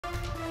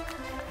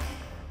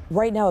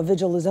Right now, a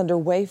vigil is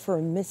underway for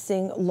a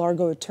missing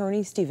Largo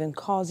attorney, Steven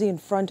Cozzi, in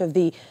front of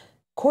the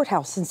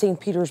courthouse in St.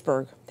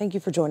 Petersburg. Thank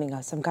you for joining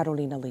us. I'm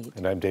Carolina Lead.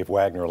 And I'm Dave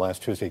Wagner.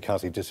 Last Tuesday,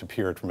 Cozzi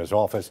disappeared from his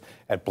office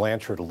at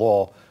Blanchard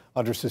Law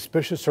under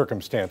suspicious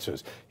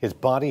circumstances. His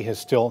body has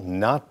still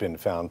not been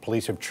found.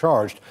 Police have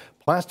charged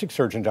plastic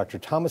surgeon Dr.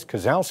 Tomasz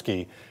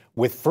Kosowski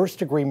with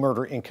first-degree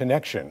murder in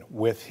connection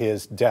with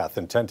his death.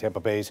 And 10 Tampa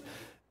Bay's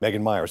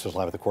Megan Myers is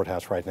live at the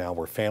courthouse right now,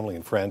 where family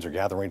and friends are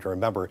gathering to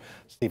remember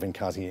Steven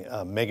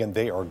Cozzi. Megan,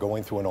 they are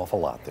going through an awful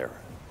lot there.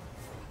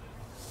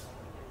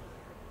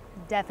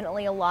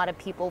 Definitely a lot of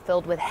people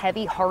filled with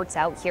heavy hearts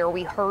out here.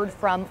 We heard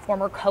from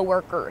former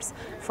coworkers,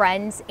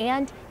 friends,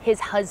 and his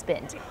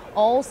husband,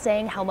 all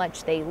saying how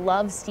much they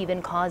love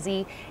Steven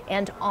Cozzi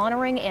and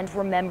honoring and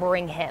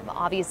remembering him.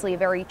 Obviously a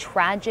very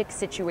tragic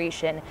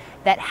situation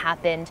that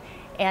happened.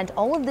 And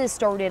all of this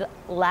started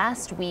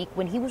last week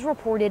when he was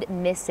reported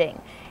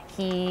missing.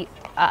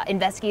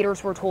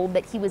 Investigators were told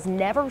that he was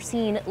never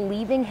seen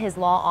leaving his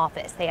law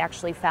office. They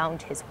actually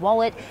found his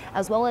wallet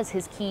as well as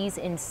his keys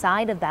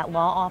inside of that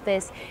law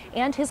office,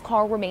 and his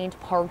car remained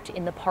parked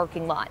in the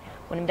parking lot.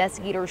 When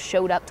investigators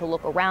showed up to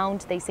look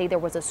around, they say there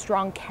was a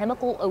strong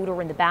chemical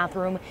odor in the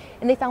bathroom,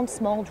 and they found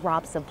small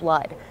drops of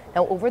blood.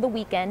 Now, over the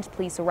weekend,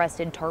 police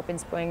arrested Tarpon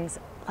Springs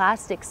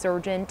plastic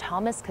surgeon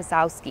Tomasz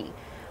Kosowski.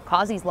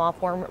 Cozzi's law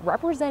firm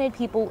represented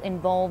people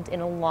involved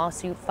in a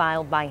lawsuit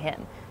filed by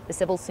him. The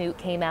civil suit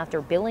came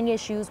after billing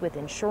issues with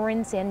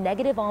insurance and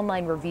negative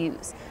online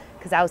reviews.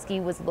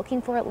 Kosowski was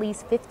looking for at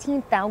least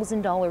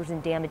 $15,000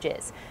 in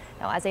damages.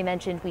 Now, as I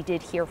mentioned, we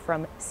did hear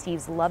from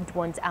Steve's loved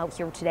ones out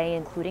here today,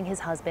 including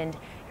his husband.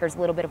 Here's a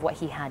little bit of what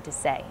he had to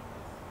say.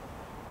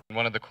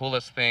 One of the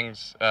coolest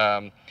things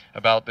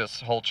about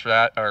this whole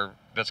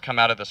that's come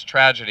out of this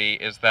tragedy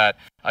is that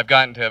I've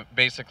gotten to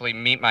basically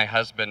meet my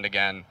husband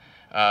again.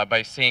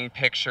 By seeing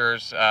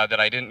pictures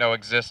that I didn't know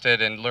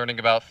existed and learning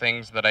about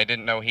things that I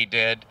didn't know he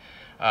did,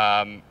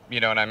 and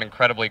I'm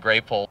incredibly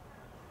grateful.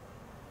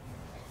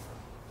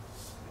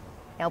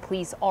 Now,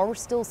 police are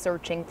still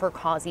searching for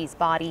Cozzi's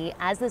body.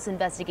 As this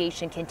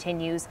investigation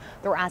continues,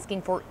 they're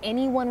asking for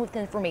anyone with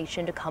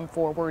information to come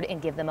forward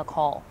and give them a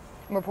call.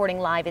 I'm reporting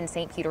live in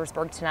St.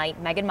 Petersburg tonight.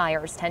 Megan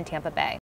Myers, 10 Tampa Bay.